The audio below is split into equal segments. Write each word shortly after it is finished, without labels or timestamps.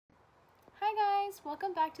guys,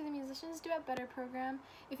 welcome back to the Musicians Duet Better program.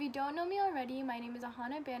 If you don't know me already, my name is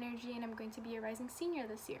Ahana and I'm going to be a rising senior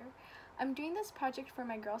this year. I'm doing this project for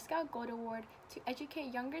my Girl Scout Gold Award to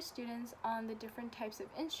educate younger students on the different types of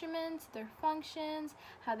instruments, their functions,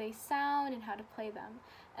 how they sound, and how to play them.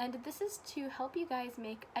 And this is to help you guys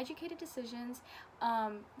make educated decisions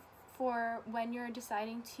for when you're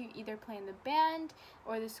deciding to either play in the band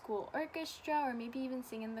or the school orchestra or maybe even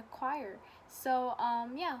sing in the choir. So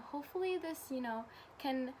yeah, hopefully this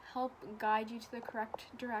can help guide you to the correct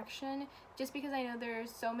direction, just because I know there are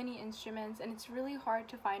so many instruments and it's really hard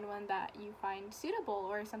to find one that you find suitable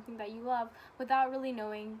or something that you love without really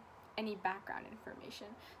knowing any background information.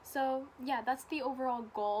 So yeah, that's the overall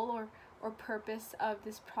goal or purpose of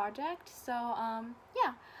this project. So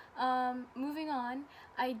yeah, moving on,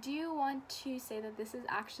 I do want to say that this is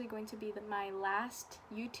actually going to be my last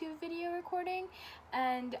YouTube video recording,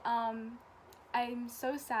 and I'm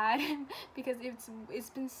so sad because it's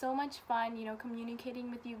been so much fun, communicating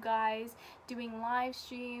with you guys, doing live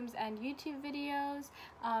streams and YouTube videos,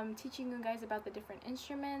 teaching you guys about the different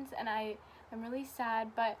instruments, and I'm really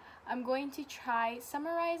sad, but I'm going to try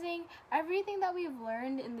summarizing everything that we've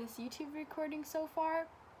learned in this YouTube recording so far,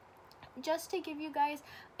 just to give you guys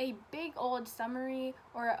a big old summary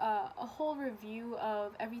or a whole review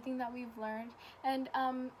of everything that we've learned. And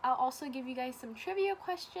I'll also give you guys some trivia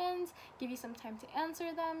questions, give you some time to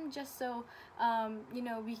answer them, just so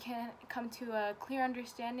we can come to a clear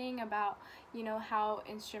understanding about how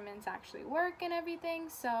instruments actually work and everything.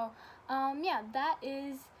 So yeah, that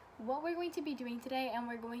is what we're going to be doing today, and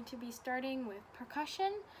we're going to be starting with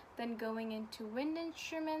percussion, then going into wind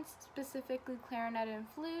instruments, specifically clarinet and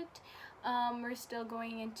flute. We're still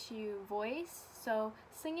going into voice, so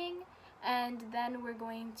singing, and then we're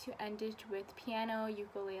going to end it with piano,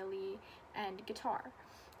 ukulele, and guitar.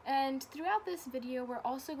 And throughout this video, we're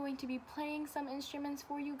also going to be playing some instruments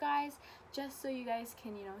for you guys, just so you guys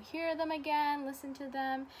can hear them again, listen to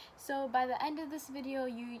them, so by the end of this video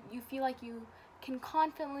you feel like you can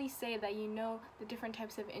confidently say that you know the different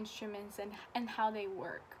types of instruments and how they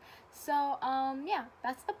work. So yeah,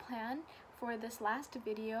 that's the plan for this last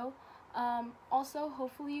video. Also,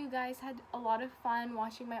 hopefully you guys had a lot of fun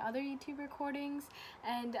watching my other YouTube recordings,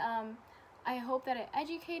 and I hope that it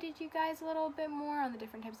educated you guys a little bit more on the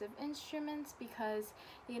different types of instruments, because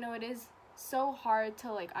it is so hard to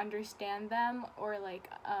understand them, or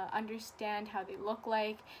understand how they look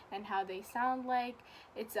like and how they sound like.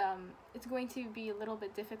 It's going to be a little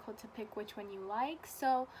bit difficult to pick which one you like.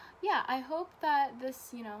 So yeah, I hope that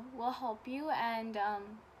this will help you, and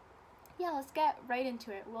yeah, let's get right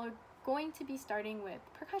into it. We're going to be starting with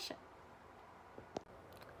percussion.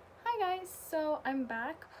 Hi guys, so I'm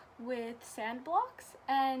back with sand blocks,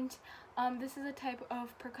 and this is a type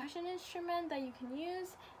of percussion instrument that you can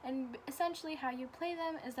use, and essentially how you play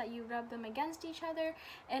them is that you rub them against each other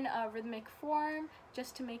in a rhythmic form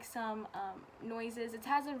just to make some noises. It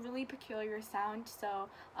has a really peculiar sound, so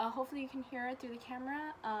hopefully you can hear it through the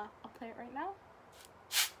camera. I'll play it right now.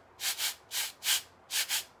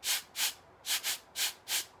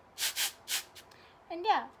 And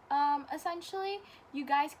yeah, essentially you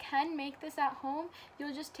guys can make this at home.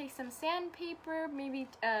 You'll just take some sandpaper, maybe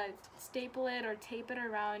staple it or tape it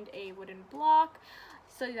around a wooden block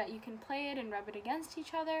so that you can play it and rub it against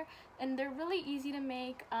each other, and they're really easy to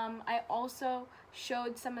make. I also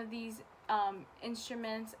showed some of these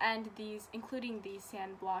instruments and including these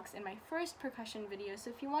sand blocks in my first percussion video, so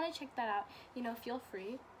if you want to check that out, feel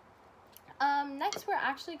free. Next we're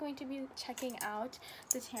actually going to be checking out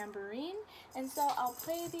the tambourine, and so I'll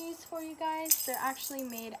play these for you guys. They're actually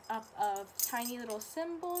made up of tiny little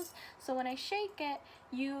cymbals, so when I shake it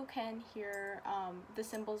you can hear the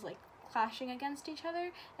cymbals clashing against each other,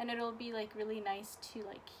 and it'll be really nice to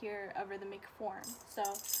hear a rhythmic form. So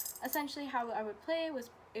essentially how I would play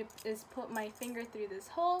is put my finger through this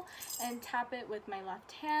hole and tap it with my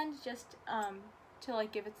left hand, just to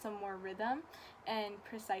give it some more rhythm and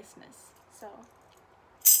preciseness. So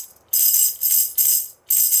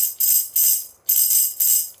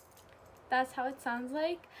that's how it sounds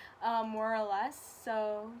like, more or less.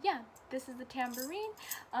 So yeah, this is the tambourine.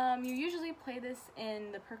 You usually play this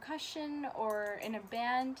in the percussion or in a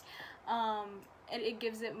band. It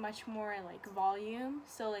gives it much more volume,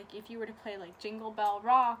 so if you were to play Jingle Bell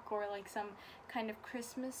Rock or some kind of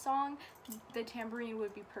Christmas song, the tambourine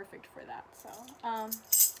would be perfect for that. So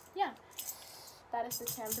yeah, that is the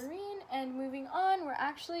tambourine. And moving on, we're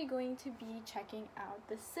actually going to be checking out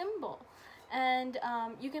the cymbal. And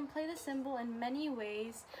you can play the cymbal in many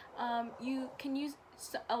ways. You can use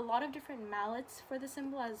a lot of different mallets for the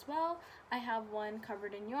cymbal as well. I have one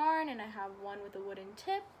covered in yarn, and I have one with a wooden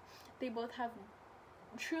tip. They both have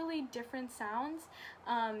truly different sounds.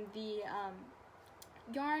 The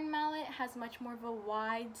yarn mallet has much more of a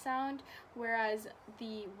wide sound, whereas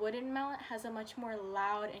the wooden mallet has a much more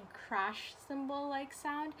loud and crash cymbal like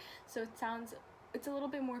sound. So it's a little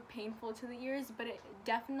bit more painful to the ears, but it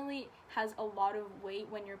definitely has a lot of weight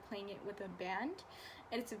when you're playing it with a band,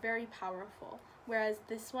 and it's very powerful. Whereas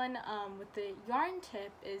this one with the yarn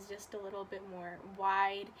tip is just a little bit more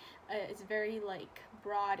wide. It's very like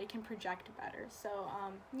broad. It can project better. So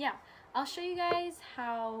yeah, I'll show you guys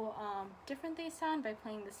how different they sound by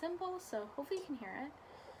playing the cymbal, so hopefully you can hear it.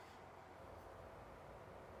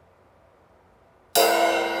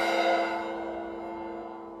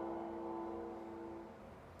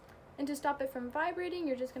 And to stop it from vibrating,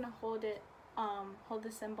 you're just gonna hold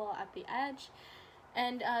the cymbal at the edge.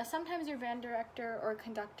 And sometimes your band director or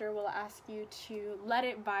conductor will ask you to let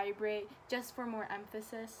it vibrate just for more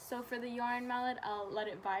emphasis. So for the yarn mallet, I'll let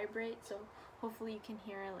it vibrate, so hopefully you can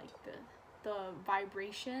hear like the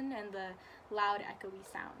vibration and the loud echoey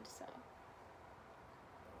sound.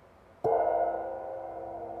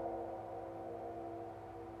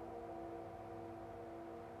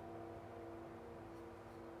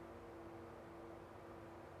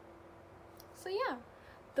 So yeah,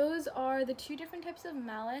 those are the two different types of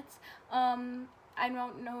mallets. I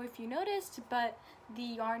don't know if you noticed, but the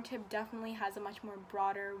yarn tip definitely has a much more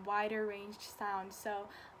broader, wider ranged sound. So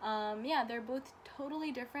yeah, they're both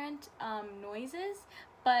totally different noises,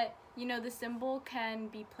 but you know, the cymbal can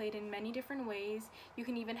be played in many different ways. You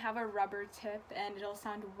can even have a rubber tip and it'll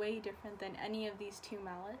sound way different than any of these two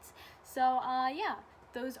mallets. So yeah,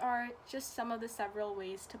 those are just some of the several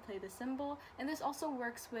ways to play the cymbal, and this also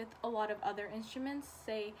works with a lot of other instruments.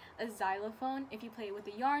 Say a xylophone, if you play it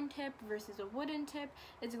with a yarn tip versus a wooden tip,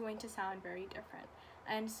 it's going to sound very different.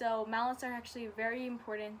 And so mallets are actually a very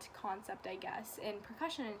important concept, I guess, in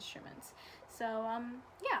percussion instruments. So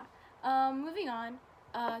yeah, moving on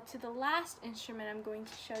to the last instrument I'm going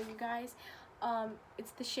to show you guys.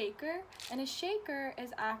 It's the shaker, and a shaker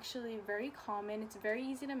is actually very common. It's very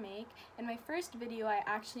easy to make. In my first video, I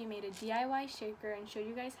actually made a DIY shaker and showed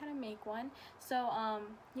you guys how to make one. So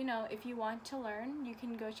you know, if you want to learn, you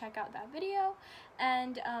can go check out that video.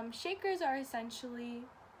 And shakers are essentially,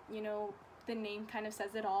 you know, the name kind of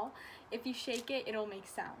says it all. If you shake it, it'll make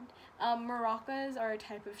sound. Maracas are a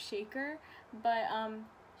type of shaker, but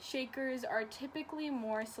shakers are typically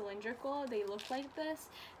more cylindrical. They look like this,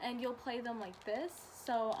 and you'll play them like this,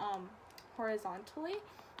 so horizontally.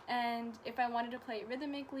 And if I wanted to play it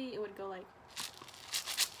rhythmically, it would go like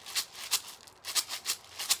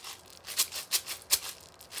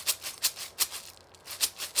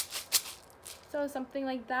so, something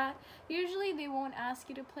like that. Usually they won't ask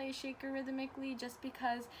you to play a shaker rhythmically just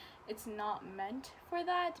because it's not meant for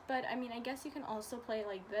that, but I mean, I guess you can also play it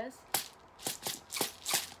like this.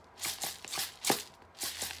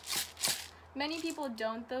 Many people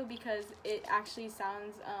don't though, because it actually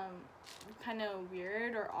sounds kind of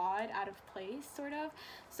weird or odd, out of place sort of.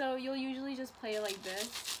 So you'll usually just play it like this,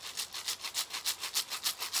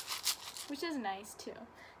 which is nice too.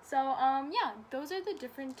 So yeah, those are the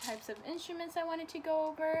different types of instruments I wanted to go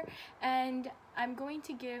over, and I'm going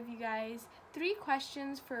to give you guys 3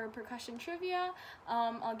 questions for percussion trivia.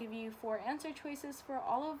 I'll give you 4 answer choices for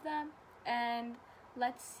all of them, and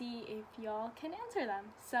let's see if y'all can answer them.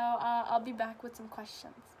 So I'll be back with some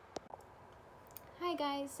questions. Hi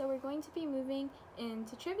guys, so we're going to be moving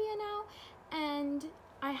into trivia now, and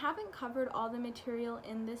I haven't covered all the material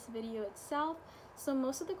in this video itself, so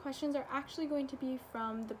most of the questions are actually going to be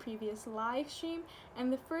from the previous live stream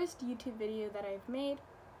and the first YouTube video that I've made.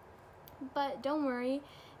 But don't worry,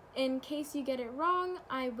 in case you get it wrong,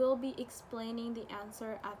 I will be explaining the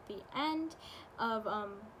answer at the end of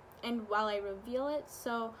and while I reveal it.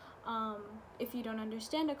 So if you don't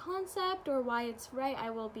understand a concept or why it's right,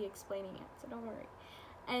 I will be explaining it, so don't worry.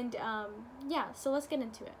 And yeah, so let's get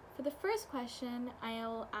into it. For the first question,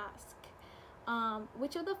 I'll ask,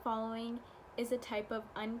 which of the following is a type of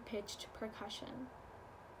unpitched percussion?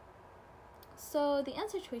 So the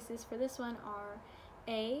answer choices for this one are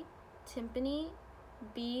A, timpani,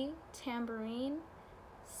 B, tambourine,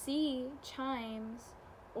 C, chimes,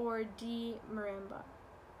 or D, marimba.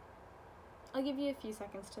 I'll give you a few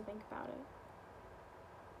seconds to think about it.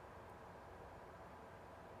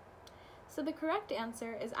 So the correct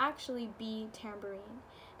answer is actually B, tambourine.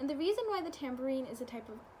 And the reason why the tambourine is a type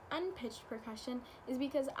of unpitched percussion is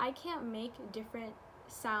because I can't make different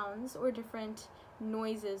sounds or different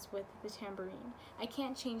noises with the tambourine. I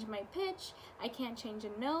can't change my pitch, I can't change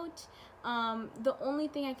a note. The only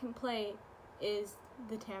thing I can play is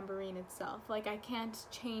the tambourine itself. Like, I can't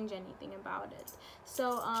change anything about it.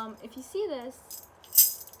 So if you see this,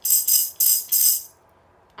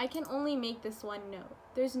 I can only make this one note.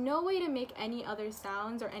 There's no way to make any other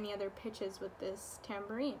sounds or any other pitches with this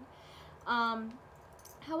tambourine.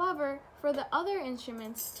 However, for the other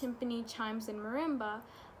instruments, timpani, chimes, and marimba,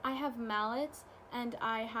 I have mallets and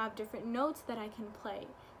I have different notes that I can play.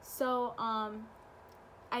 So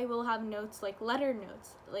I will have notes like letter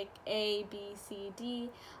notes, like A, B, C, D,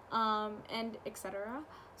 and etc.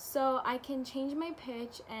 So I can change my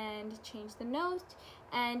pitch and change the note,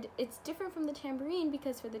 and it's different from the tambourine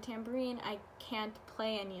because for the tambourine I can't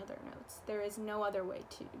play any other notes. There is no other way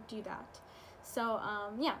to do that. So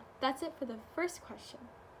yeah, that's it for the first question.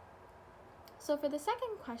 So for the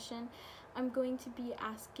second question, I'm going to be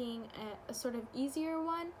asking a sort of easier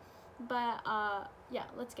one, but yeah,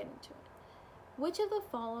 let's get into it. Which of the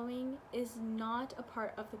following is not a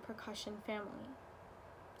part of the percussion family?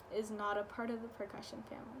 Is not a part of the percussion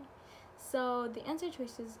family. So the answer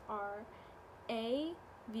choices are A,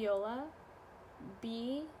 viola,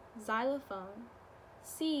 B, xylophone,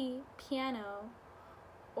 C, piano,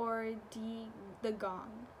 or D, the gong.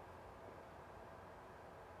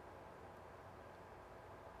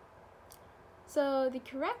 So the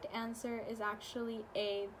correct answer is actually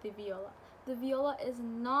A, the viola. The viola is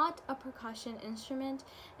not a percussion instrument,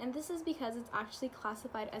 and this is because it's actually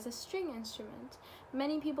classified as a string instrument.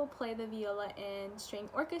 Many people play the viola in string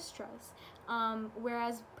orchestras,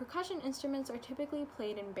 whereas percussion instruments are typically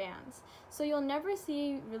played in bands. So you'll never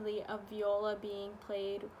see really a viola being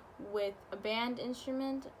played with a band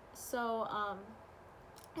instrument, so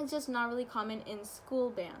it's just not really common in school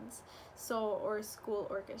bands, or school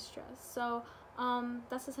orchestras. So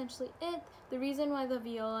that's essentially it. The reason why the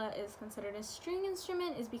viola is considered a string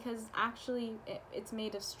instrument is because actually it's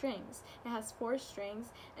made of strings. It has 4 strings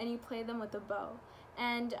and you play them with a bow.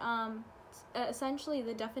 And essentially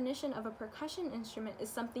the definition of a percussion instrument is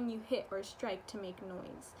something you hit or strike to make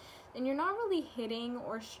noise. And you're not really hitting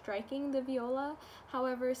or striking the viola.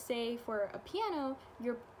 However, say for a piano,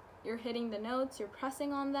 you're hitting the notes, you're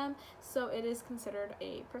pressing on them, so it is considered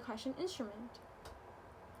a percussion instrument.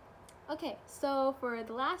 Okay, so for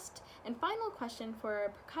the last and final question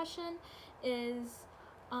for percussion is,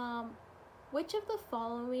 which of the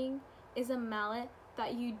following is a mallet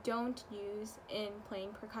that you don't use in playing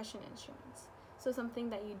percussion instruments? So something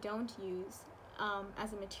that you don't use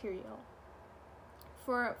as a material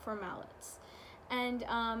for mallets. And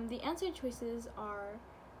the answer choices are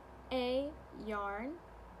A, yarn,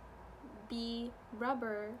 B,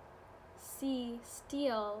 rubber, C,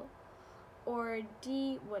 steel, or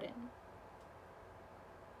D, wooden.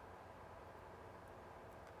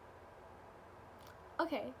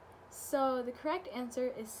 Okay, so the correct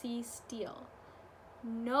answer is C, steel.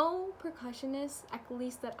 No percussionist, at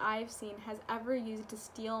least that I've seen, has ever used a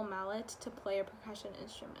steel mallet to play a percussion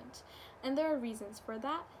instrument. And there are reasons for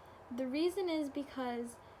that. The reason is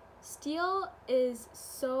because steel is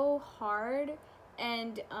so hard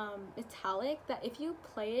and metallic that if you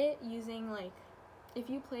play it using if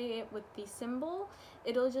you play it with the cymbal,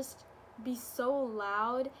 it'll just be so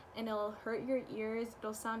loud and it'll hurt your ears.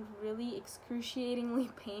 It'll sound really excruciatingly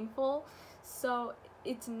painful. So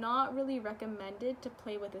it's not really recommended to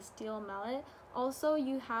play with a steel mallet. Also,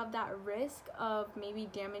 you have that risk of maybe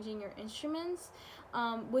damaging your instruments.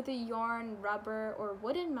 With a yarn, rubber, or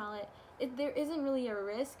wooden mallet, there isn't really a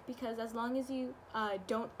risk because as long as you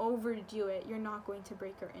don't overdo it, you're not going to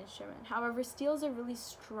break your instrument. However, steel is a really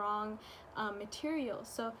strong material,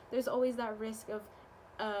 so there's always that risk of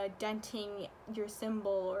denting your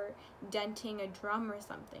cymbal or denting a drum or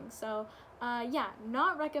something. So yeah,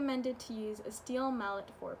 not recommended to use a steel mallet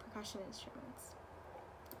for percussion instruments.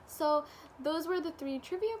 So those were the 3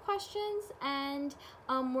 trivia questions, and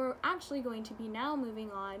we're actually going to be now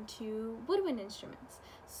moving on to woodwind instruments.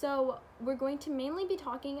 So we're going to mainly be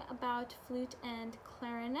talking about flute and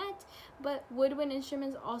clarinet, but woodwind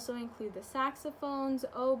instruments also include the saxophones,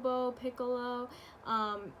 oboe, piccolo,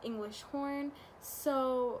 English horn.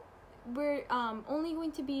 So we're only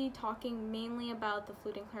going to be talking mainly about the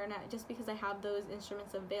flute and clarinet just because I have those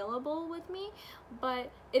instruments available with me,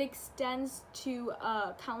 but it extends to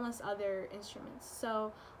countless other instruments.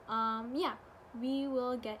 So yeah, we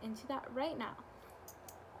will get into that right now.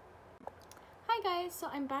 Hi guys, so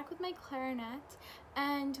I'm back with my clarinet,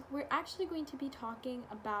 and we're actually going to be talking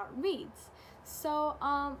about reeds. So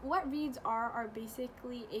what reeds are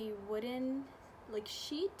basically a wooden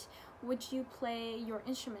sheet which you play your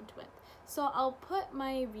instrument with. So I'll put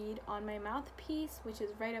my reed on my mouthpiece, which is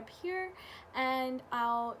right up here, and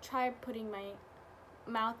I'll try putting my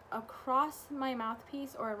mouth across my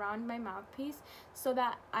mouthpiece or around my mouthpiece so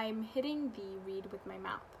that I'm hitting the reed with my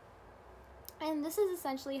mouth. And this is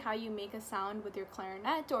essentially how you make a sound with your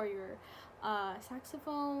clarinet or your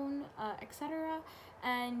saxophone, etc.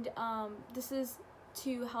 And this is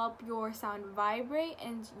to help your sound vibrate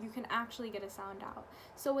and you can actually get a sound out.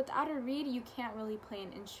 So without a reed, you can't really play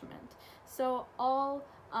an instrument. So all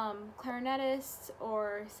clarinetists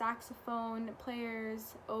or saxophone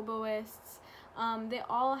players, oboists, they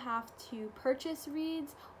all have to purchase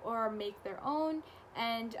reeds or make their own,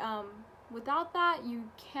 and without that, you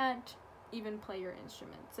can't even play your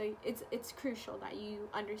instrument. So it's crucial that you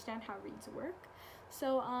understand how reeds work.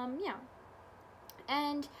 So yeah.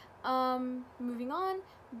 And moving on,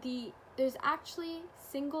 there's actually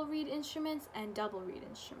single reed instruments and double reed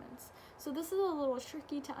instruments. So this is a little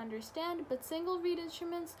tricky to understand, but single reed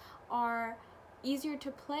instruments are easier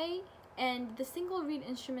to play, and the single reed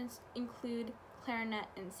instruments include clarinet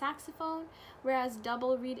and saxophone, whereas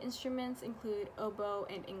double reed instruments include oboe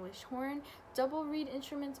and English horn. Double reed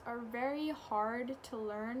instruments are very hard to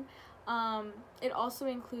learn. It also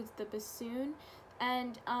includes the bassoon,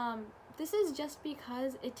 and this is just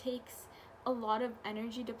because it takes a lot of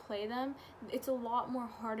energy to play them. It's a lot more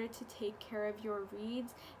harder to take care of your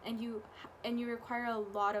reeds, and you require a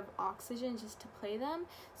lot of oxygen just to play them.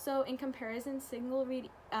 So in comparison, single reed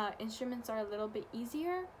instruments are a little bit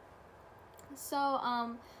easier. So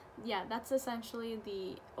yeah, that's essentially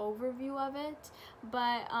the overview of it.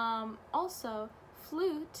 But also,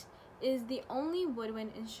 flute is the only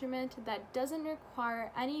woodwind instrument that doesn't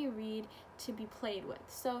require any reed to be played with.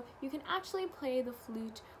 So you can actually play the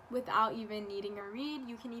flute without even needing a reed.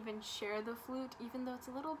 You can even share the flute, even though it's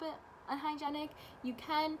a little bit unhygienic. You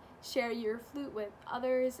can share your flute with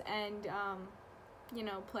others and you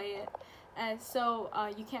know, play it. So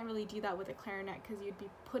you can't really do that with a clarinet because you'd be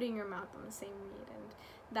putting your mouth on the same reed, and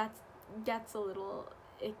that gets a little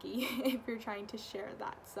icky if you're trying to share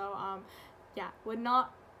that. So yeah,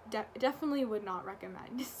 definitely would not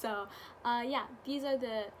recommend. So yeah, these are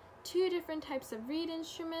the two different types of reed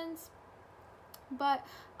instruments, but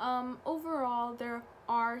overall there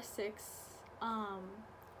are 6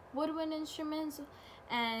 woodwind instruments,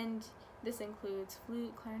 and this includes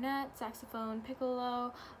flute, clarinet, saxophone,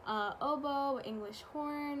 piccolo, oboe, English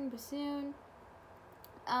horn, bassoon.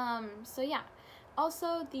 So yeah,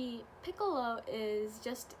 also the piccolo is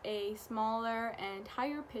just a smaller and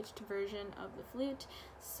higher pitched version of the flute,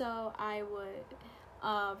 so I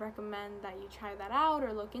would recommend that you try that out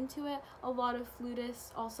or look into it. A lot of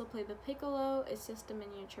flutists also play the piccolo. It's just a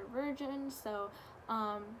miniature version, so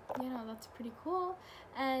you know, that's pretty cool.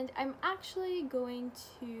 And I'm actually going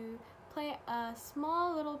to play a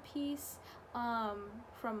small little piece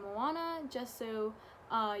from Moana, just so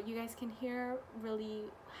you guys can hear really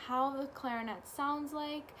how the clarinet sounds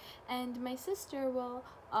like, and my sister will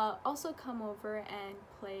also come over and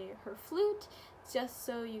play her flute, just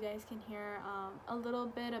so you guys can hear a little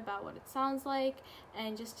bit about what it sounds like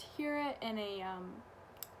and just hear it in a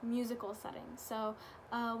musical setting. So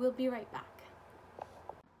we'll be right back.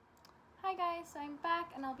 Hi guys, so I'm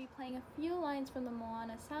back and I'll be playing a few lines from the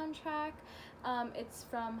Moana soundtrack. It's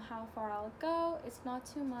from How Far I'll Go. It's not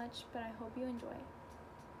too much, but I hope you enjoy.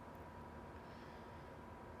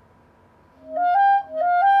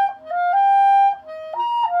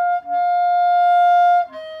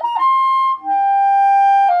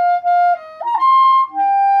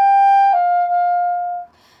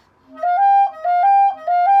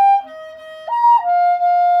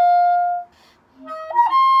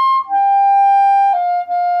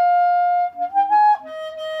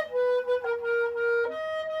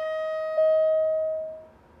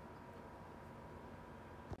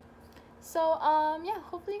 So yeah,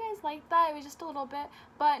 hopefully you guys liked that. It was just a little bit,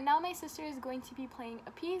 but now my sister is going to be playing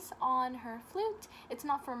a piece on her flute. It's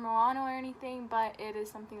not for Moana or anything, but it is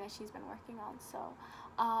something that she's been working on, so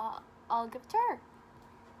I'll give it to her.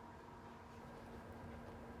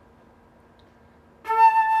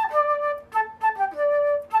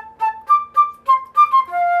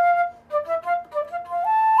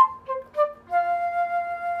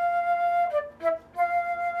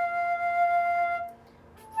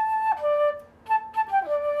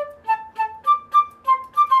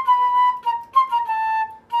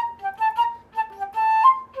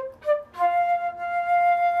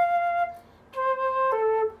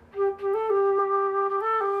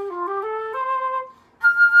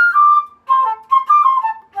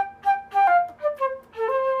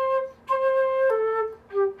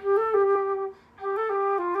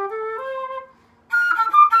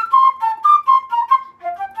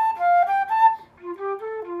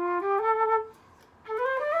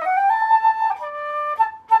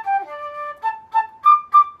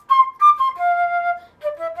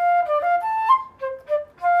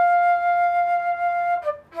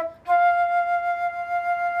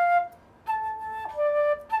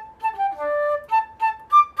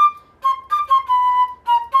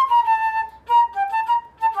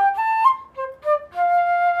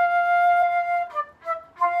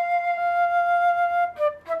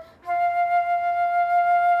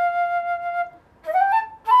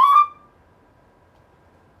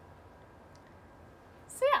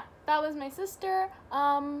 sister.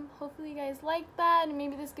 Hopefully you guys like that, and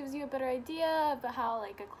maybe this gives you a better idea of how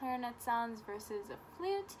like a clarinet sounds versus a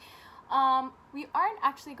flute. We aren't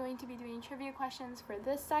actually going to be doing trivia questions for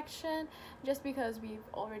this section, just because we've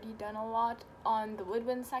already done a lot on the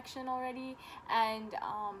woodwind section already, and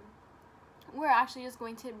we're actually just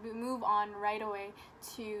going to move on right away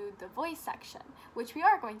to the voice section, which we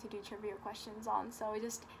are going to do trivia questions on, so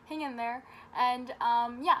just hang in there. And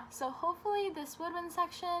yeah, so hopefully this woodwind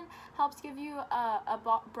section helps give you a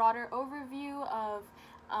broader overview of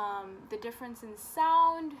the difference in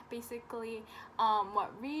sound, basically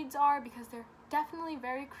what reeds are, because they're definitely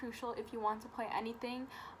very crucial if you want to play anything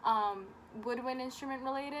woodwind instrument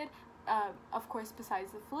related, of course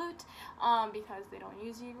besides the flute, because they don't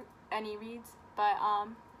use any reeds. But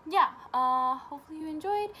yeah, hopefully you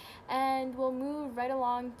enjoyed, and we'll move right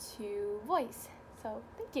along to voice. So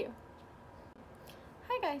thank you.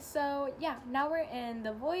 Hi guys, so yeah, now we're in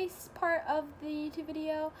the voice part of the YouTube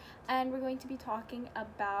video, and we're going to be talking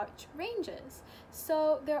about ranges.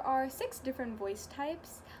 So there are 6 different voice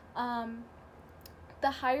types. The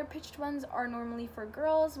higher pitched ones are normally for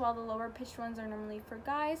girls, while the lower pitched ones are normally for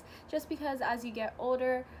guys, just because as you get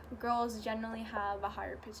older, girls generally have a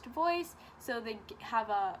higher pitched voice, so they have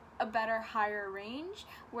a better higher range,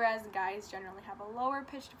 whereas guys generally have a lower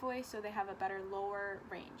pitched voice, so they have a better lower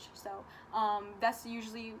range. So that's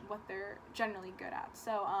usually what they're generally good at.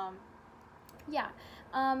 So yeah,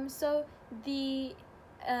 so the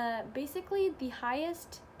basically the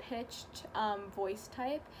highest pitched voice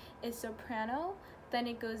type is soprano. Then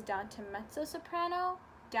it goes down to mezzo-soprano,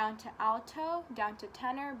 down to alto, down to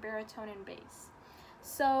tenor, baritone, and bass.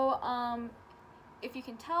 So if you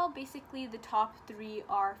can tell, basically the top 3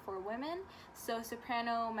 are for women. So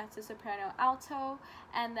soprano, mezzo-soprano, alto,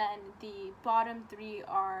 and then the bottom 3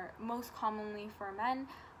 are most commonly for men: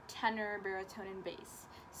 tenor, baritone, and bass.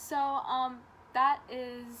 So that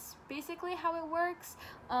is basically how it works.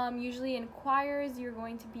 Usually in choirs, you're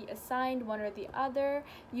going to be assigned one or the other.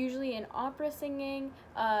 Usually in opera singing,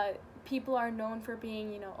 people are known for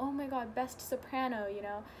being, you know, oh my god, best soprano, you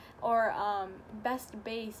know, or best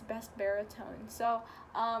bass, best baritone. So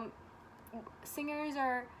singers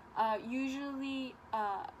are usually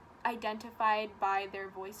identified by their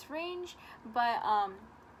voice range, but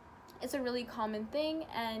it's a really common thing,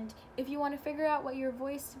 and if you want to figure out what your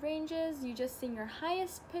voice range is, you just sing your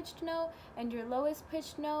highest pitched note and your lowest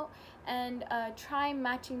pitched note, and try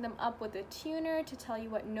matching them up with a tuner to tell you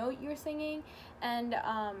what note you're singing, and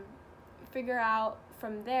figure out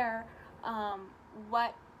from there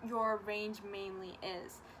what your range mainly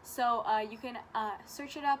is. So you can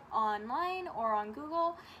search it up online or on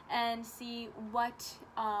Google and see what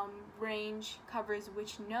range covers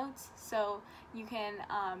which notes, so you can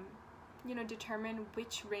you know, determine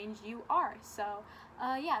which range you are. So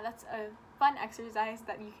yeah, that's a fun exercise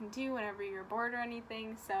that you can do whenever you're bored or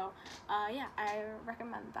anything. So yeah, I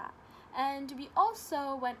recommend that. And we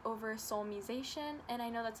also went over solmization, and I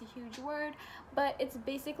know that's a huge word, but it's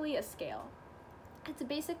basically a scale. It's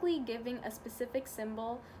basically giving a specific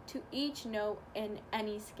symbol to each note in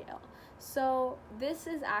any scale. So this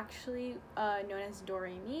is actually known as do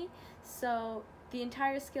re mi. So the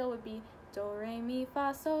entire scale would be do re mi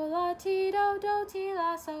fa sol la ti do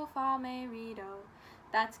la so fa me re do.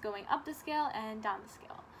 That's going up the scale and down the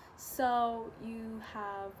scale. So you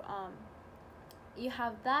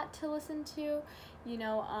have that to listen to. You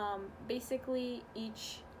know, basically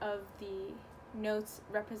each of the notes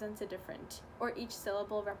represents a different, or each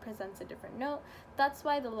syllable represents a different note. That's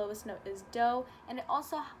why the lowest note is do, and it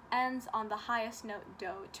also ends on the highest note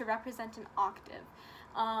do to represent an octave.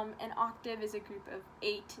 An octave is a group of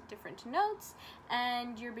 8 different notes,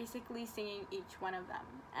 and you're basically singing each one of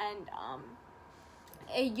them, and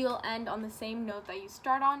you'll end on the same note that you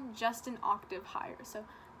start on, just an octave higher. So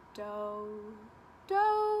do,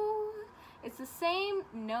 do, it's the same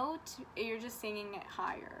note, you're just singing it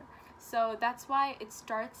higher. So that's why it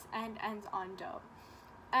starts and ends on do.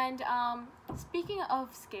 And speaking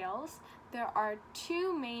of scales, there are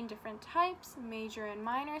 2 main different types: major and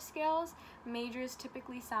minor scales. Majors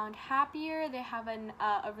typically sound happier, they have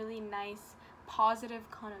a really nice positive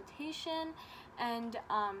connotation, and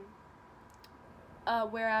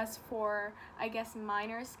whereas for, I guess,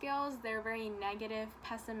 minor scales, they're very negative,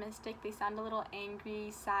 pessimistic, they sound a little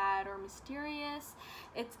angry, sad, or mysterious.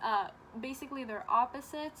 It's basically they're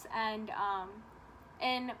opposites, and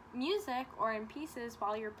in music or in pieces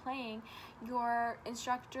while you're playing, your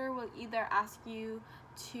instructor will either ask you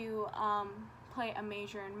to play a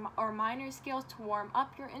major or minor scale to warm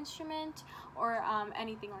up your instrument, or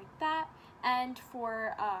anything like that. And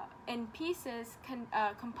for in pieces,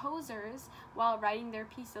 composers, while writing their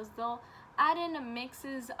pieces, they'll add in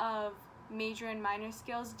mixes of major and minor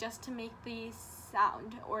scales just to make the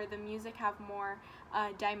sound or the music have more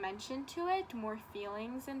dimension to it, more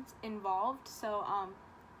feelings involved. So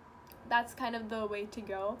that's kind of the way to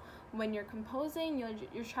go when you're composing.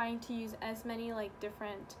 You're trying to use as many like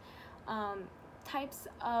different types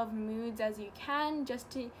of moods as you can, just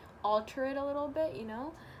to alter it a little bit, you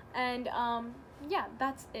know. And yeah,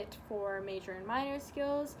 that's it for major and minor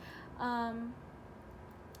scales.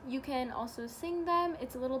 You can also sing them.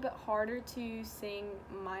 It's a little bit harder to sing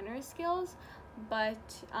minor scales,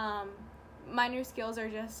 but minor scales are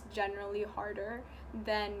just generally harder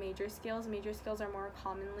than major scales. Major scales are more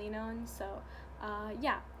commonly known. So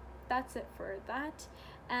yeah, that's it for that.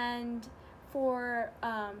 And for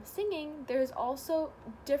singing, there's also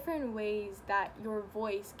different ways that your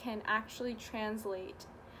voice can actually translate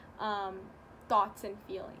thoughts and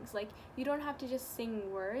feelings. Like, you don't have to just sing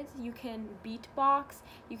words. You can beatbox,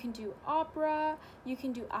 you can do opera, you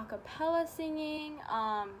can do a cappella singing,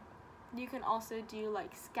 you can also do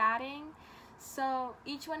like scatting. So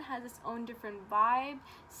each one has its own different vibe.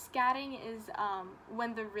 Scatting is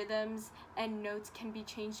when the rhythms and notes can be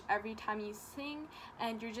changed every time you sing,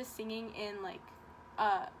 and you're just singing in like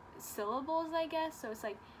syllables, I guess. So it's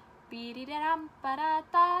like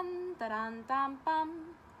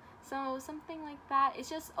so something like that. It's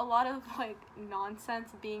just a lot of like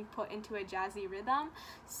nonsense being put into a jazzy rhythm.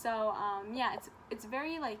 So yeah, it's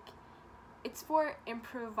very like, it's for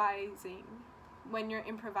improvising, when you're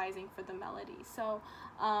improvising for the melody. So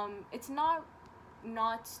it's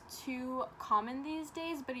not too common these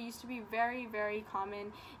days, but it used to be very, very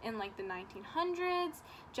common in like the 1900s.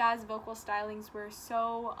 Jazz vocal stylings were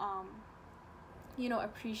so you know,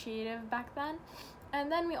 appreciative back then. And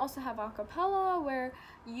then we also have a cappella, where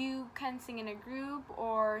you can sing in a group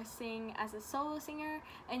or sing as a solo singer,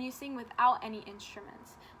 and you sing without any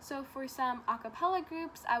instruments. So for some a cappella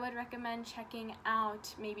groups, I would recommend checking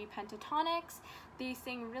out maybe Pentatonics. They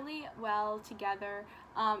sing really well together.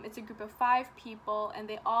 It's a group of 5 people, and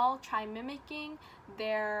they all try mimicking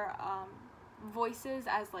their voices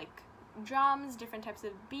as like drums, different types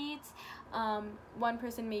of beats. One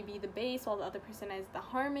person may be the bass, while the other person is the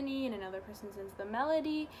harmony, and another person is the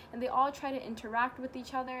melody, and they all try to interact with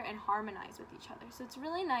each other and harmonize with each other. So it's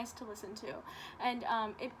really nice to listen to, and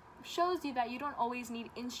it shows you that you don't always need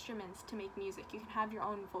instruments to make music. You can have your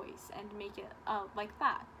own voice and make it like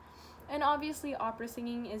that. And obviously, opera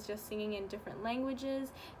singing is just singing in different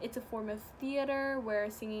languages. It's a form of theater where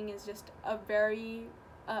singing is just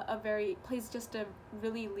plays just a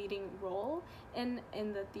really leading role in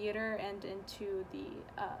the theater and into the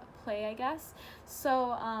play, I guess.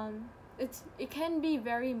 So it can be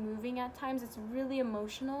very moving at times. It's really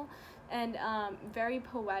emotional and very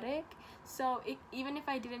poetic. So even if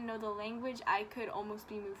I didn't know the language, I could almost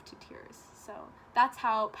be moved to tears. So that's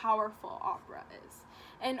how powerful opera is.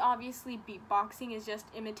 And obviously, beatboxing is just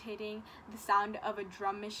imitating the sound of a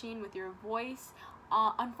drum machine with your voice.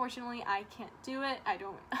 Unfortunately, I can't do it. I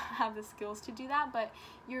don't have the skills to do that, but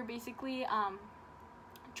you're basically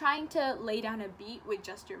trying to lay down a beat with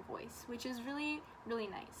just your voice, which is really, really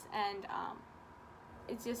nice. And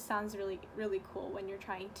it just sounds really, really cool when you're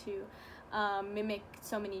trying to mimic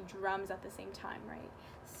so many drums at the same time, right?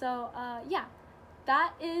 So yeah,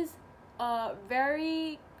 that is a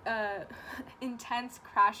very intense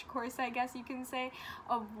crash course, I guess you can say,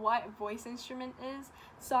 of what voice instrument is.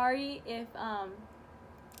 Sorry if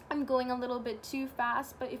I'm going a little bit too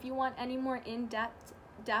fast, but if you want any more in-depth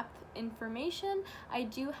information, I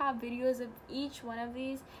do have videos of each one of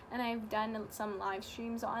these, and I've done some live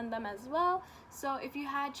streams on them as well. So if you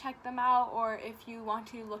had checked them out, or if you want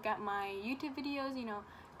to look at my YouTube videos, you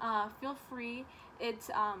know, feel free.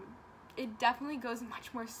 It definitely goes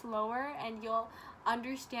much more slower, and you'll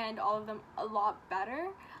understand all of them a lot better.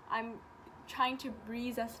 I'm trying to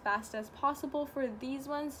breeze as fast as possible for these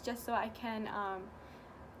ones, just so I can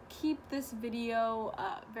keep this video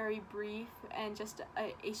very brief and just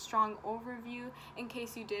a strong overview in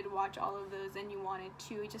case you did watch all of those and you wanted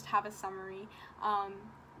to just have a summary.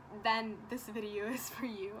 Then this video is for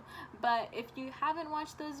you. But if you haven't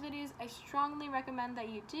watched those videos, I strongly recommend that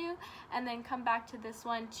you do, and then come back to this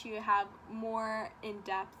one to have more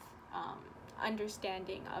in-depth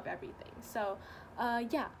understanding of everything. So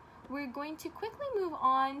yeah, we're going to quickly move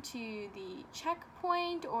on to the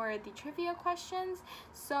checkpoint or the trivia questions.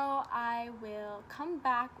 So I will come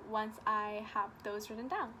back once I have those written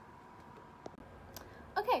down.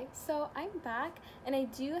 Okay, so I'm back, and I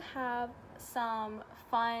do have some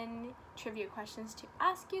fun trivia questions to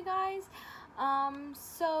ask you guys.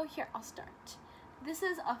 So here, I'll start. This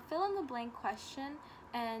is a fill-in-the-blank question,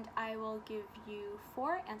 and I will give you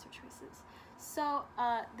 4 answer choices. So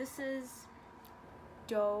this is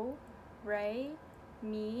do, re,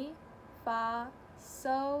 mi, fa,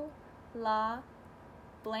 so, la,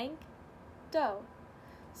 blank, do.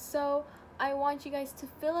 So I want you guys to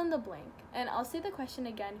fill in the blank, and I'll say the question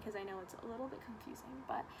again because I know it's a little bit confusing,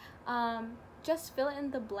 but just fill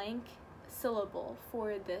in the blank syllable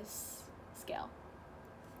for this scale.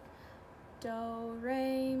 Do,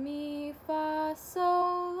 re, mi, fa,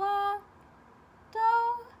 sol, la,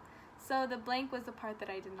 do. So the blank was the part that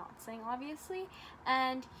I did not sing, obviously.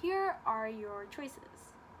 And here are your choices.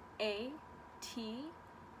 A, ti,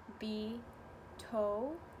 B, to,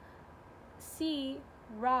 C,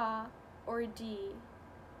 ra, or D,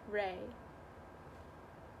 re.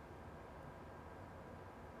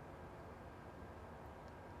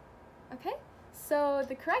 Okay, so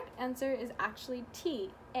the correct answer is actually T,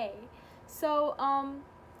 A. So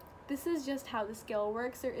this is just how the scale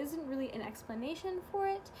works. There isn't really an explanation for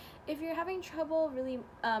it. If you're having trouble really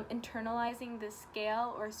internalizing the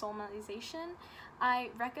scale or solemnization,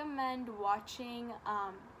 I recommend watching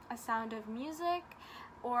A Sound of Music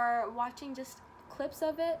or watching just clips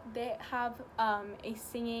of it. They have a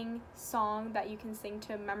singing song that you can sing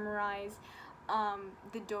to memorize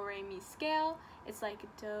the do, re, mi scale. It's like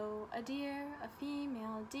do, a deer, a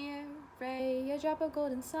female deer, re, a drop of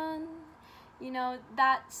golden sun. You know,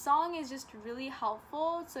 that song is just really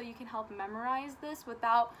helpful, so you can help memorize this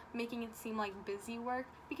without making it seem like busy work,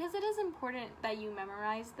 because it is important that you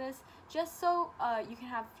memorize this just so you can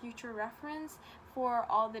have future reference for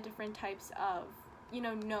all the different types of, you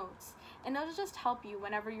know, notes, and it'll just help you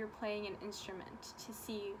whenever you're playing an instrument to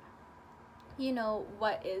see, you know,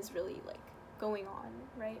 what is really like going on,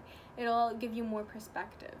 right? It'll give you more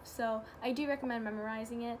perspective. So I do recommend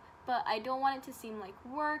memorizing it, but I don't want it to seem like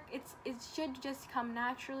work. It should just come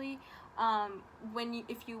naturally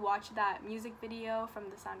if you watch that music video from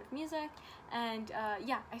The Sound of Music, and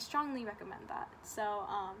yeah, I strongly recommend that. So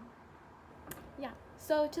yeah,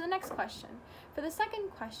 so to the next question. For the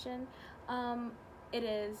second question, it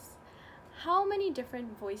is, how many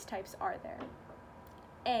different voice types are there?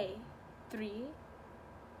 A, 3,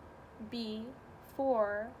 B,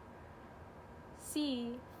 4,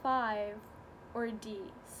 C, 5, or D,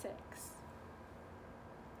 6?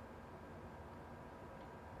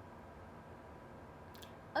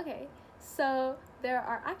 Okay, so there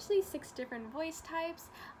are actually 6 different voice types.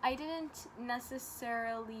 I didn't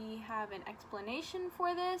necessarily have an explanation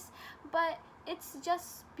for this, but it's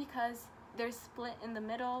just because they're split in the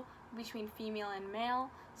middle between female and male.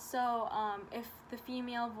 So if the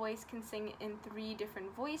female voice can sing in 3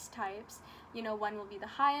 different voice types, you know, one will be the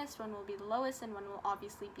highest, one will be the lowest, and one will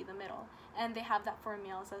obviously be the middle. And they have that for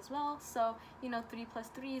males as well. So, you know, 3 plus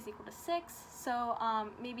 3 is equal to 6. So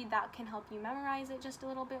maybe that can help you memorize it just a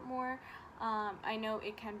little bit more. I know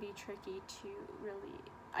it can be tricky to really,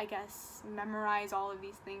 I guess, memorize all of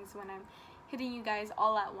these things when I'm hitting you guys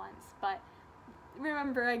all at once. But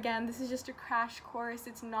remember, again, this is just a crash course.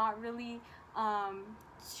 It's not really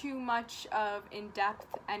too much of in-depth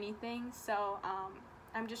anything, so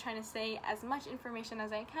I'm just trying to say as much information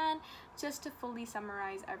as I can just to fully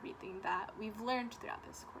summarize everything that we've learned throughout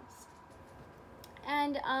this course.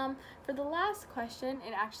 And for the last question,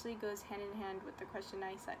 it actually goes hand in hand with the question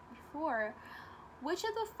I said before. Which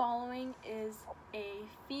of the following is a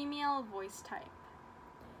female voice type?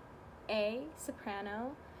 A,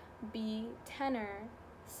 soprano, B, tenor,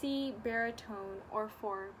 C, baritone, or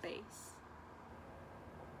 4, bass?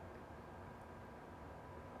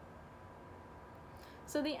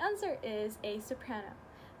 So the answer is a soprano.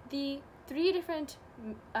 The 3 different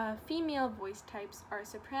female voice types are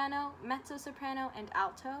soprano, mezzo-soprano, and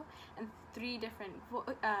alto, and 3 different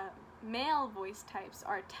male voice types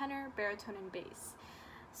are tenor, baritone, and bass.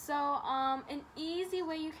 So an easy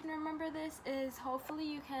way you can remember this is, hopefully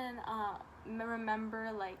you can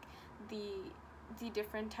remember like the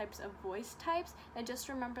different types of voice types, and just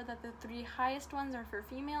remember that the 3 highest ones are for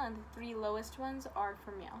female and the 3 lowest ones are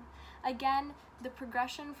for male. Again, the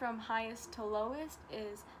progression from highest to lowest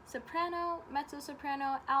is soprano,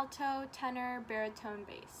 mezzo-soprano, alto, tenor, baritone,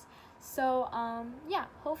 bass. So yeah,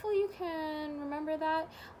 hopefully you can remember that.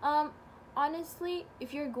 Honestly,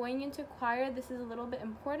 if you're going into choir, this is a little bit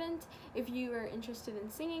important if you are interested in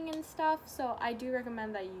singing and stuff, so I do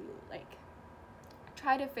recommend that you like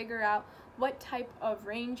try to figure out what type of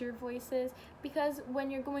range your voice is, because when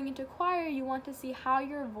you're going into choir, you want to see how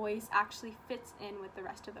your voice actually fits in with the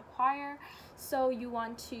rest of the choir. So you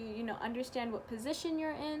want to, you know, understand what position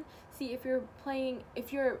you're in. See, if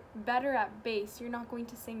you're better at bass, you're not going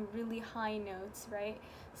to sing really high notes, right?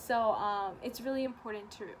 So it's really important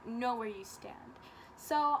to know where you stand.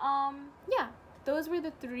 So yeah, those were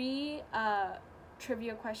the three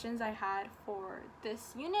trivia questions I had for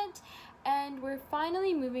this unit, and we're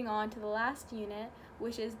finally moving on to the last unit,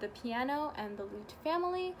 which is the piano and the lute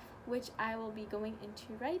family, which I will be going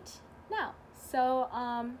into right now. So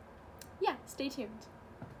yeah, stay tuned.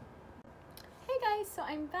 Hey guys, so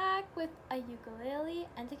I'm back with a ukulele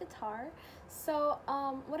and a guitar. So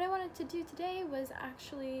what I wanted to do today was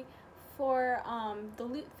actually for the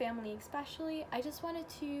lute family especially, I just wanted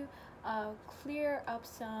to clear up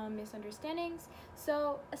some misunderstandings.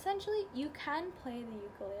 So essentially you can play the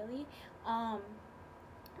ukulele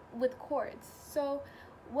with chords. So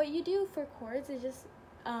what you do for chords is just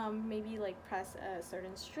maybe like press a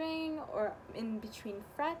certain string or in between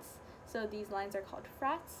frets. So these lines are called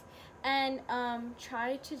frets, and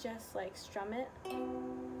try to just like strum it.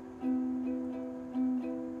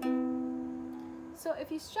 So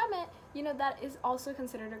if you strum it, you know that is also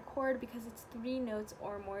considered a chord because it's 3 notes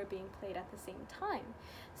or more being played at the same time.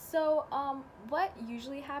 So what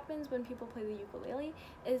usually happens when people play the ukulele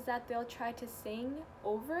is that they'll try to sing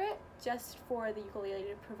over it just for the ukulele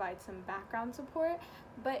to provide some background support,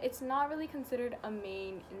 but it's not really considered a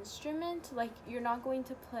main instrument. Like, you're not going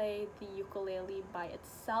to play the ukulele by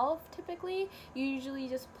itself typically. You usually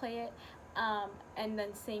just play it and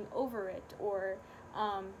then sing over it, or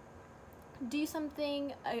do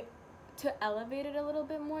something to elevate it a little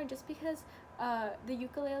bit more, just because the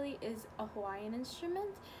ukulele is a Hawaiian instrument,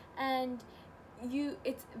 and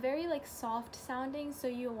it's very like soft sounding, so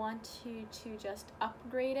you want to just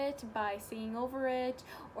upgrade it by singing over it,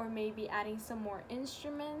 or maybe adding some more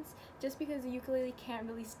instruments, just because the ukulele can't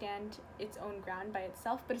really stand its own ground by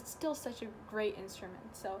itself, but it's still such a great instrument.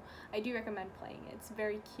 So I do recommend playing it. It's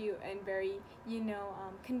very cute and very,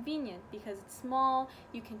 convenient because it's small,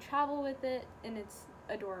 you can travel with it, and it's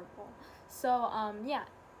adorable. So yeah,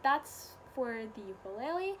 that's for the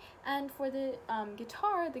ukulele. And for the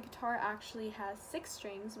guitar actually has 6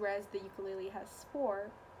 strings, whereas the ukulele has 4.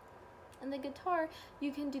 And the guitar,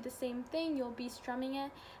 you can do the same thing. You'll be strumming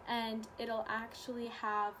it, and it'll actually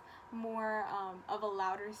have more of a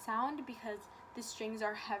louder sound because the strings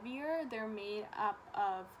are heavier. They're made up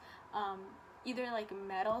of either like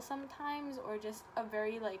metal sometimes, or just a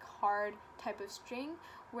very like hard type of string,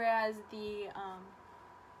 whereas the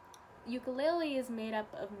ukulele is made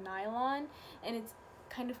up of nylon, and it's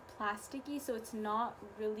kind of plasticky, so it's not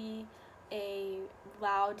really a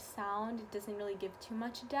loud sound. It doesn't really give too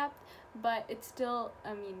much depth, but it's still,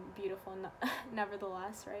 beautiful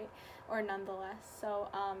nevertheless, right? Or nonetheless. So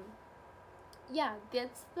yeah,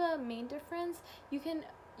 that's the main difference. You can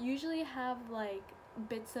usually have like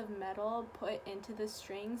bits of metal put into the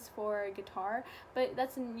strings for guitar, but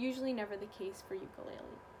that's usually never the case for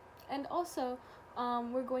ukulele. And also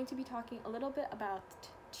we're going to be talking a little bit about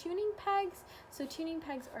tuning pegs. So tuning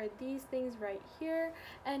pegs are these things right here,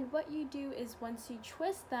 and what you do is once you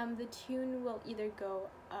twist them, the tune will either go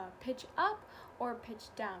pitch up or pitch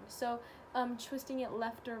down. So twisting it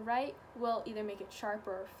left or right will either make it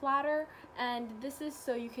sharper or flatter, and this is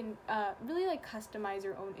so you can really like customize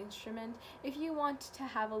your own instrument. If you want to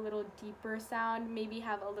have a little deeper sound, maybe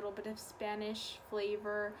have a little bit of Spanish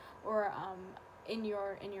flavor, or in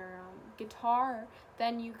your guitar,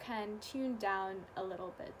 then you can tune down a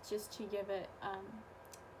little bit just to give it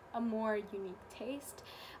a more unique taste.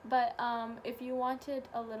 But if you wanted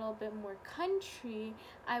a little bit more country,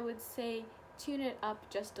 I would say tune it up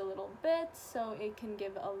just a little bit so it can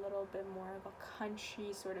give a little bit more of a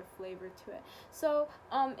country sort of flavor to it. So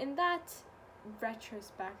in that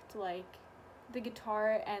retrospect, like, the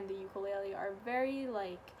guitar and the ukulele are very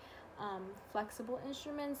like flexible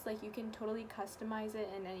instruments. Like, you can totally customize it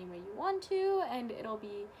in any way you want to, and it'll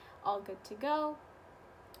be all good to go.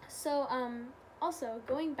 So also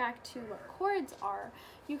going back to what chords are,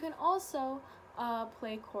 you can also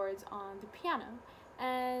play chords on the piano,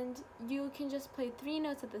 and you can just play 3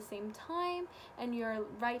 notes at the same time, and your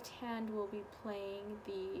right hand will be playing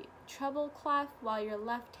the treble clef while your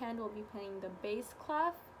left hand will be playing the bass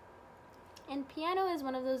clef. And piano is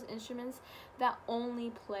one of those instruments that only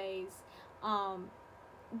plays,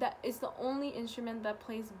 that is the only instrument that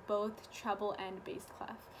plays both treble and bass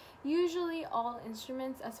clef. Usually all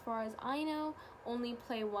instruments, as far as I know, only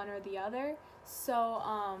play one or the other. So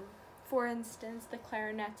for instance, the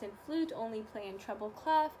clarinet and flute only play in treble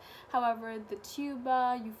clef. However, the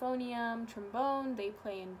tuba, euphonium, trombone, they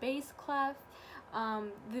play in bass clef.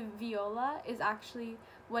 The viola is actually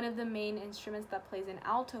one of the main instruments that plays in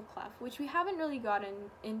alto clef, which we haven't really gotten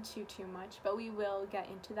into too much, but we will get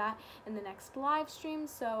into that in the next live stream.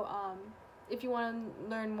 So if you want to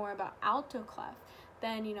learn more about alto clef,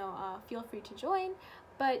 then feel free to join.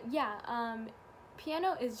 But yeah,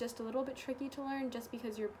 piano is just a little bit tricky to learn just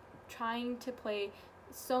because you're trying to play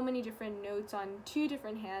so many different notes on 2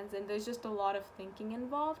 different hands, and there's just a lot of thinking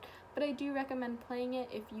involved. But I do recommend playing it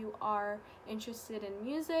if you are interested in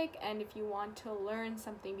music and if you want to learn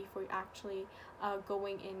something before actually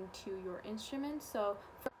going into your instrument. So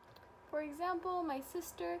for example, my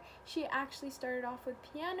sister, she actually started off with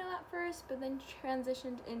piano at first, but then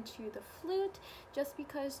transitioned into the flute just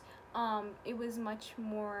because it was much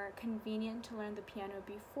more convenient to learn the piano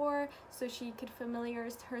before, so she could familiar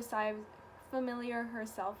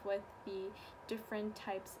herself with the different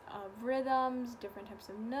types of rhythms, different types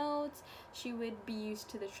of notes. She would be used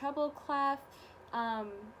to the treble clef.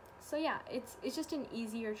 So yeah, it's just an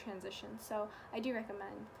easier transition. So I do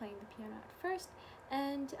recommend playing the piano at first.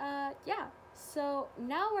 And yeah, so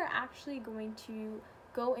now we're actually going to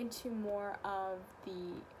go into more of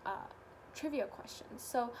the trivia questions.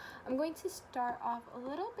 So I'm going to start off a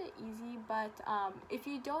little bit easy, but if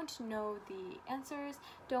you don't know the answers,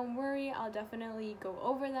 don't worry, I'll definitely go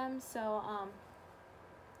over them. So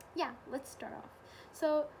yeah, let's start off.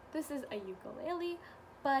 So this is a ukulele,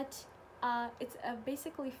 but it's a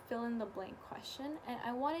basically fill in the blank question, and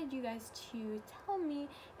I wanted you guys to tell me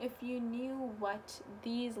if you knew what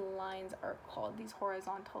these lines are called, these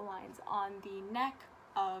horizontal lines on the neck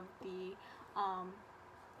of the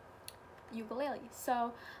ukulele.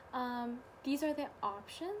 So these are the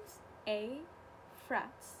options: A,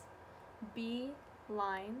 frets; B,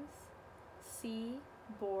 lines; C,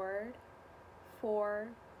 board; 4,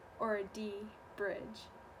 or D, bridge.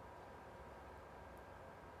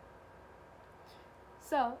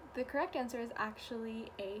 So the correct answer is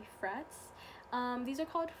actually A, frets. These are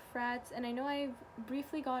called frets, and I know I've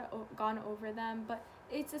briefly gone over them, but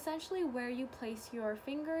it's essentially where you place your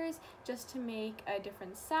fingers just to make a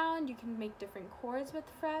different sound. You can make different chords with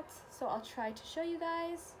frets, so I'll try to show you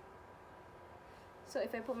guys. So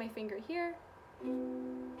if I put my finger here,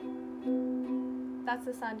 that's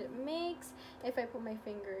the sound it makes. If I put my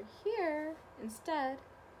finger here instead,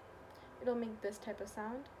 it'll make this type of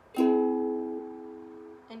sound.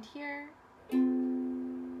 And here,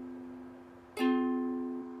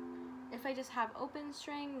 if I just have open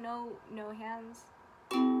string, no hands,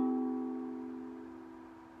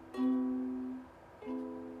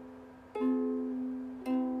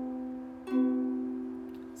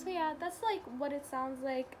 so yeah, that's like what it sounds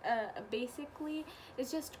like. Basically,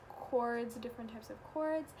 it's just chords, different types of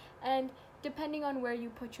chords, and depending on where you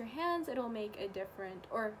put your hands, it'll make a different,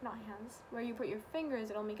 or not hands, where you put your fingers,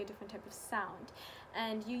 it'll make a different type of sound.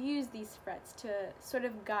 And you use these frets to sort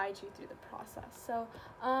of guide you through the process. So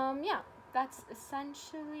yeah, that's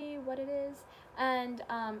essentially what it is. And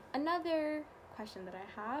another question that I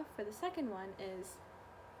have for the second one is,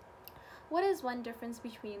 what is one difference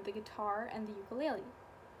between the guitar and the ukulele?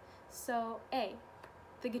 So A,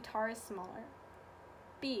 the guitar is smaller.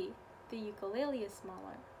 B, the ukulele is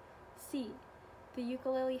smaller. C, the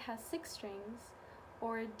ukulele has 6 strings.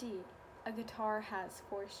 Or D, a guitar has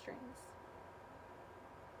 4 strings.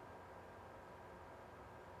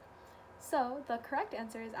 So the correct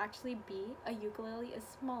answer is actually B, a ukulele is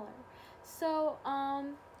smaller. So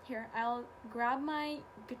here, I'll grab my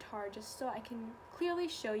guitar just so I can clearly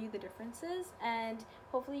show you the differences, and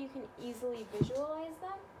hopefully you can easily visualize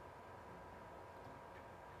them.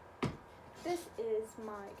 This is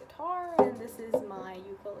my guitar and this is my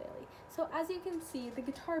ukulele. So as you can see, the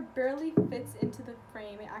guitar barely fits into the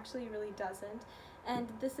frame. It actually really doesn't. And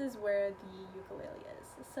this is where the ukulele is.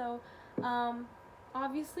 So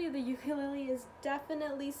obviously the ukulele is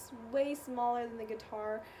definitely way smaller than the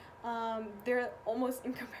guitar. They're almost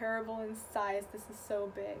incomparable in size. This is so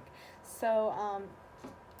big. So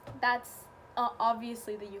that's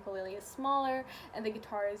obviously the ukulele is smaller and the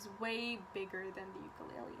guitar is way bigger than the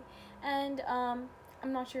ukulele. And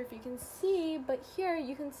I'm not sure if you can see, but here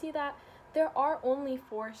you can see that there are only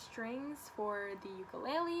 4 strings for the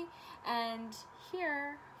ukulele, and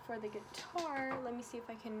here for the guitar, let me see if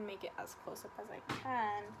I can make it as close up as I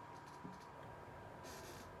can.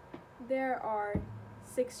 There are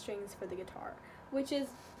 6 strings for the guitar, which is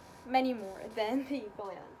many more than the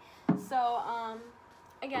ukulele. So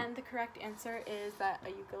again, the correct answer is that a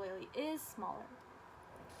ukulele is smaller.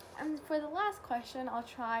 And for the last question, I'll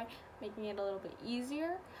try making it a little bit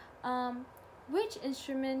easier. Which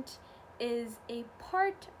instrument is a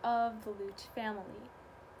part of the lute family?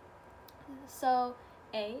 So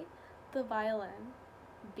A, the violin;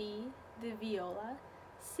 B, the viola;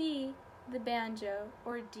 C, the banjo;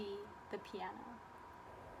 or D, the piano.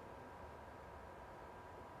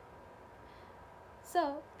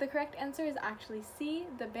 So the correct answer is actually C,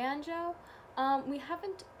 the banjo. We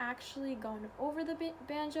haven't actually gone over the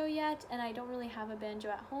banjo yet, and I don't really have a banjo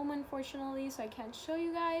at home, unfortunately, so I can't show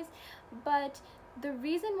you guys. But the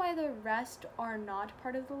reason why the rest are not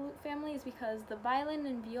part of the lute family is because the violin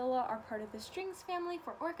and viola are part of the strings family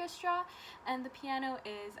for orchestra, and the piano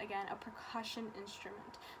is, again, a percussion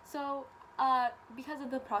instrument. So because of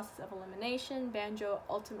the process of elimination, banjo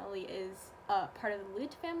ultimately is part of the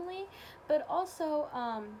lute family, but also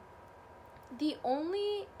the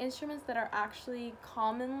only instruments that are actually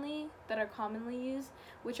commonly used,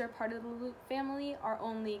 which are part of the lute family, are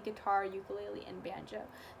only guitar, ukulele, and banjo.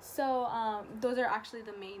 So those are actually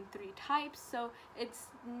the main three types. So it's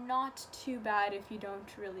not too bad if you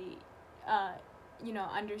don't really,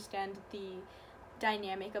 understand the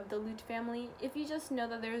dynamic of the lute family. If you just know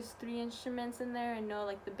that there's 3 instruments in there and know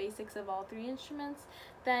like the basics of all 3 instruments,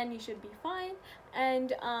 then you should be fine.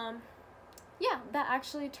 And yeah, that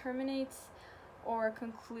actually terminates or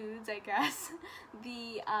concludes, I guess,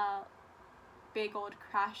 the big old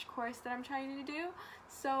crash course that I'm trying to do.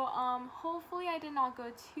 So hopefully I did not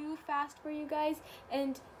go too fast for you guys,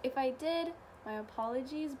 and if I did, my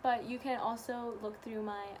apologies, but you can also look through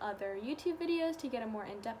my other YouTube videos to get a more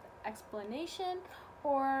in-depth explanation,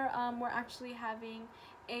 or we're actually having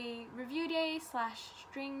a review day /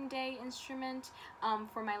 string day instrument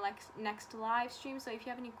for my next live stream. So if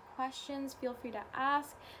you have any questions, feel free to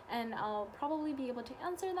ask, and I'll probably be able to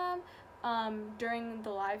answer them during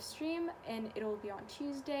the live stream, and it will be on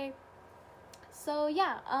Tuesday. So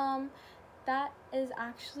yeah, that is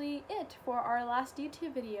actually it for our last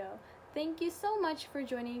YouTube video. Thank you so much for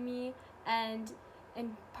joining me and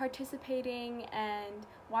participating and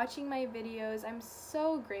watching my videos. I'm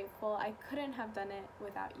so grateful. I couldn't have done it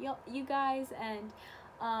without you guys, and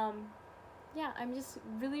yeah, I'm just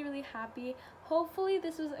really happy. Hopefully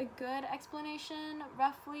this was a good explanation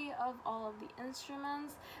roughly of all of the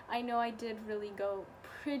instruments. I know I did really go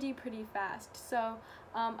pretty fast, so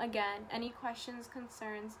again, any questions,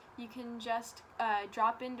 concerns, you can just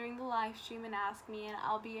drop in during the live stream and ask me, and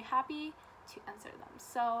I'll be happy to answer them.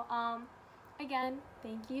 So again,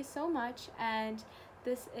 thank you so much, and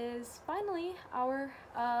this is finally our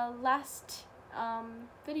last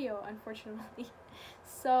video, unfortunately.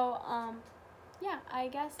 So yeah, I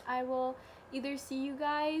guess I will either see you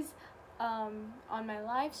guys on my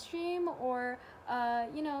live stream, or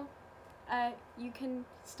you can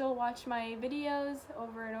still watch my videos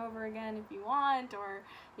over and over again if you want, or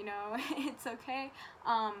it's okay.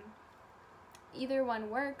 Either one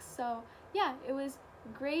works. So yeah, it was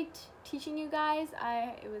great teaching you guys.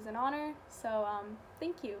 It was an honor, so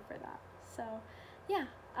thank you for that. So yeah,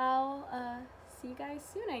 I'll see you guys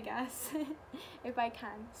soon, I guess, if I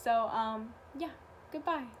can. So yeah,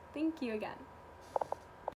 goodbye. Thank you again.